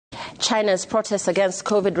China's protests against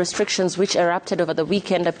COVID restrictions, which erupted over the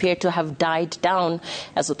weekend, appear to have died down.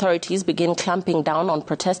 As authorities begin clamping down on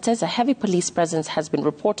protesters, a heavy police presence has been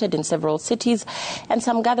reported in several cities, and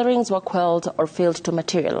some gatherings were quelled or failed to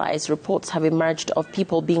materialize. Reports have emerged of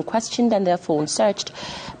people being questioned and their phones searched.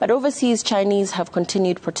 But overseas Chinese have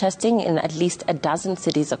continued protesting in at least a dozen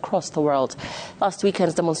cities across the world. Last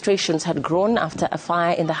weekend's demonstrations had grown after a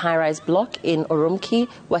fire in the high-rise block in Urumqi,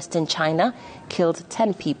 Western China, killed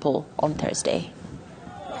 10 people on Thursday.